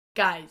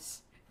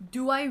Guys,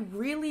 do I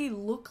really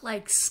look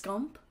like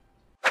Scump?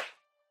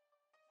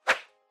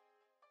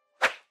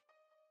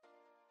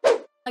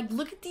 Like,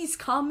 look at these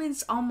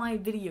comments on my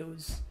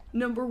videos.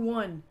 Number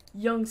 1,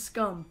 young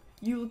Scump,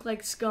 you look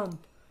like Scump.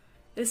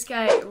 This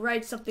guy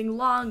writes something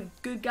long,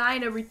 good guy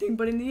and everything,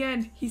 but in the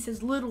end, he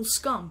says little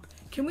Scump.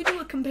 Can we do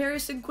a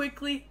comparison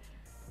quickly?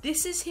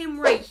 This is him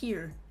right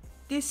here.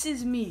 This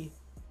is me.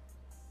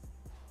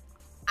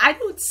 I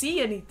don't see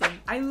anything.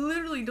 I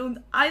literally don't.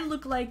 I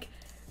look like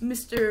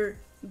Mr.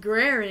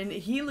 Guerin.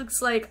 He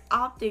looks like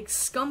Optic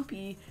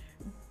Scumpy.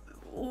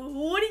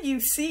 What do you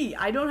see?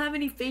 I don't have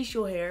any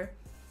facial hair.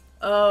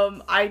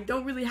 I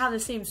don't really have the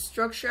same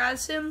structure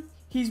as him.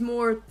 He's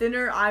more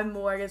thinner. I'm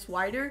more, I guess,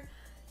 wider.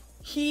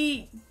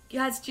 He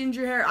has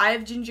ginger hair. I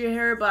have ginger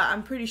hair, but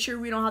I'm pretty sure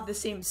we don't have the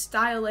same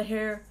style of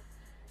hair.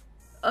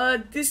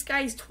 This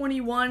guy's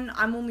 21.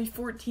 I'm only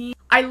 14.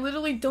 I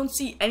literally don't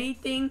see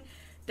anything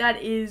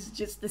that is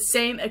just the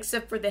same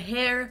except for the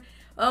hair.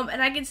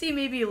 And I can see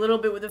maybe a little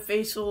bit with the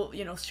facial,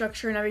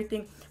 structure and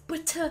everything.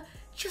 But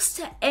just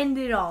to end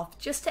it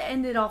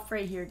off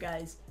right here,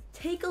 guys,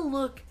 take a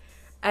look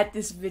at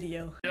this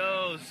video.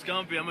 Yo,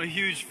 Scumpy, I'm a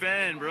huge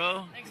fan,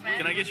 bro. Thanks, man.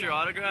 Can I get your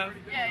autograph?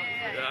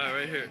 Yeah,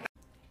 right here.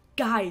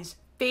 Guys,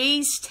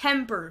 Phase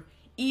Temper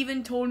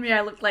even told me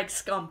I looked like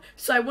Scump.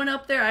 So I went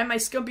up there, I had my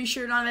Scumpy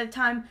shirt on at the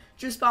time,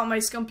 just bought my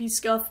Scumpy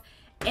scuff,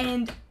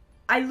 and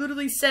I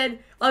literally said,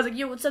 I was like,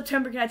 yo, what's up,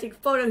 Temper, can I take a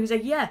photo? He's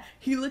like, yeah.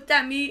 He looked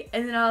at me,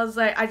 and then I was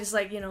like, I just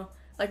like,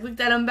 looked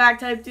at him back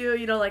type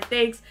deal, like,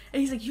 thanks.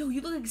 And he's like, yo,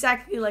 you look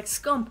exactly like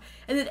Scump.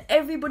 And then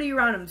everybody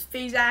around him,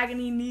 Phase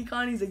Agony,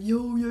 Nikon, he's like,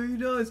 yo, yeah, he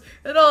does.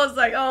 And I was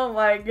like, oh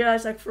my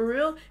gosh, like, for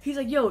real? He's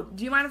like, yo,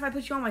 do you mind if I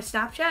put you on my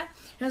Snapchat?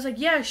 And I was like,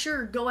 yeah,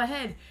 sure, go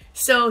ahead.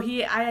 So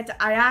I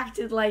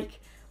acted like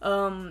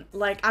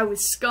I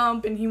was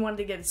Scump, and he wanted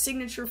to get a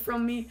signature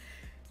from me.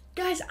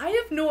 Guys, I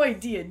have no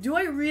idea. Do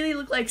I really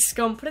look like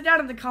Scump? Put it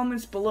down in the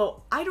comments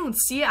below. I don't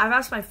see it. I've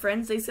asked my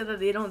friends. They said that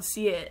they don't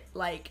see it,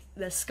 like,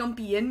 the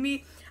Scumpy in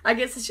me. I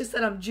guess it's just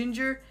that I'm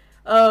ginger.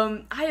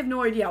 I have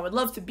no idea. I would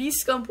love to be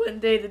Scump one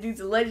day. The dude's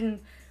a legend.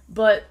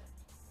 But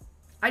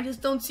I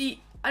just don't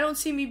see... I don't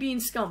see me being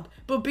Scump.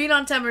 But being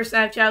on Temper's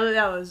Snapchat,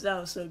 that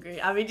was so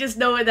great. I mean, just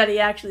knowing that he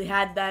actually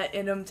had that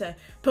in him to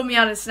put me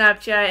on his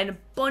Snapchat, and a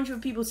bunch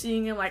of people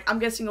seeing him, like, I'm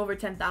guessing over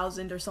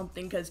 10,000 or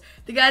something, because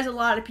the guy's a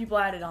lot of people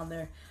added on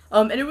there.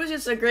 And it was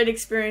just a great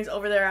experience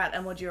over there at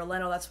MLG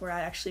Orlando. That's where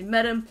I actually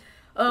met him.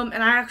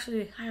 And I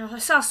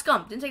saw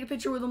Scump. Didn't take a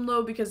picture with him,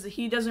 though, because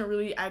he doesn't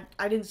really,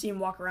 I didn't see him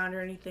walk around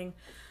or anything.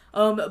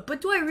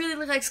 But do I really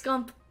look like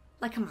Scump?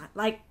 Like, come on.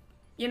 Like,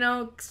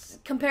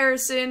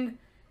 comparison,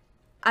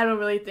 I don't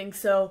really think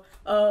so.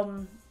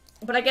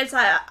 But I guess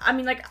I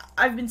mean, like,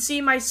 I've been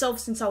seeing myself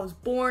since I was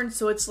born,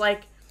 so it's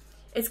like,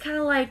 it's kind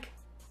of like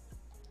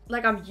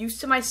I'm used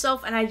to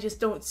myself, and I just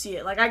don't see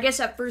it. Like, I guess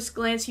at first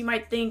glance, you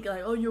might think,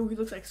 like, oh, yo, he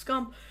looks like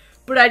Scump,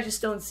 but I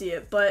just don't see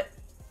it. But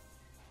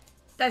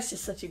that's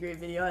just such a great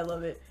video. I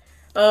love it.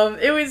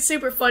 It was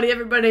super funny.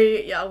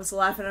 Everybody, yeah, was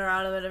laughing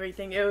around him and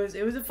everything. It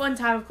was a fun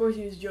time. Of course,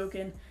 he was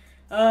joking.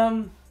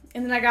 And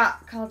then I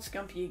got called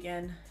Scumpy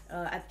again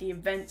at the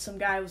event. Some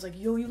guy was like,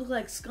 yo, you look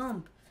like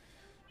Scump.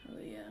 Oh,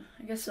 yeah,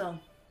 I guess so.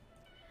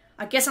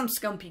 I guess I'm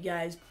Scumpy,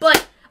 guys.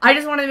 But I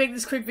just wanted to make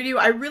this quick video.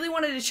 I really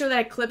wanted to show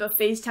that clip of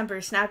Phase Temper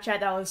Snapchat.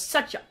 That was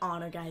such an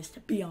honor, guys, to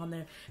be on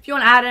there. If you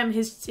want to add him,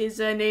 his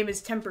name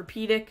is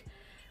Temperpedic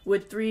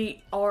with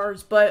 3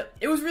 R's. But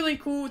it was really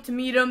cool to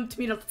meet him, to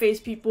meet up the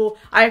Phase people.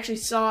 I actually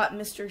saw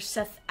Mr.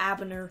 Seth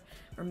Abner,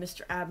 or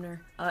Mr.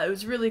 Abner. It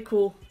was really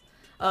cool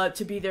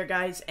to be there,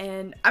 guys.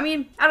 And, I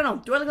mean, I don't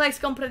know. Do I look like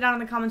Scump? Put it down in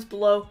the comments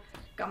below.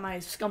 Got my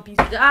Scumpy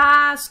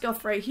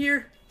scuff right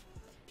here.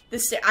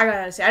 This, I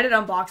gotta say, I did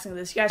an unboxing of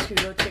this. You guys could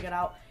go check it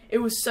out. It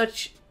was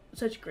such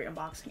a great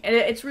unboxing, and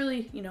it's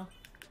really,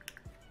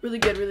 really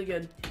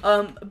good.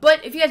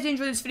 But if you guys did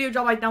enjoy this video,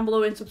 drop a like down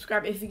below and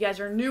subscribe if you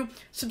guys are new.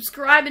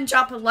 Subscribe and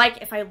drop a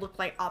like if I look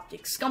like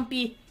Optic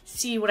Scumpy.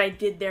 See what I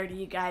did there to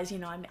you guys.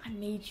 I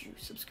made you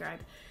subscribe.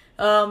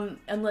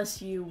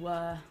 Unless you,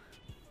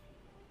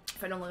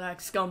 if I don't look like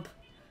Scump,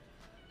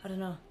 I don't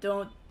know.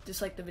 Don't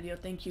dislike the video.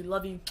 Thank you.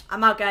 Love you.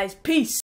 I'm out, guys. Peace.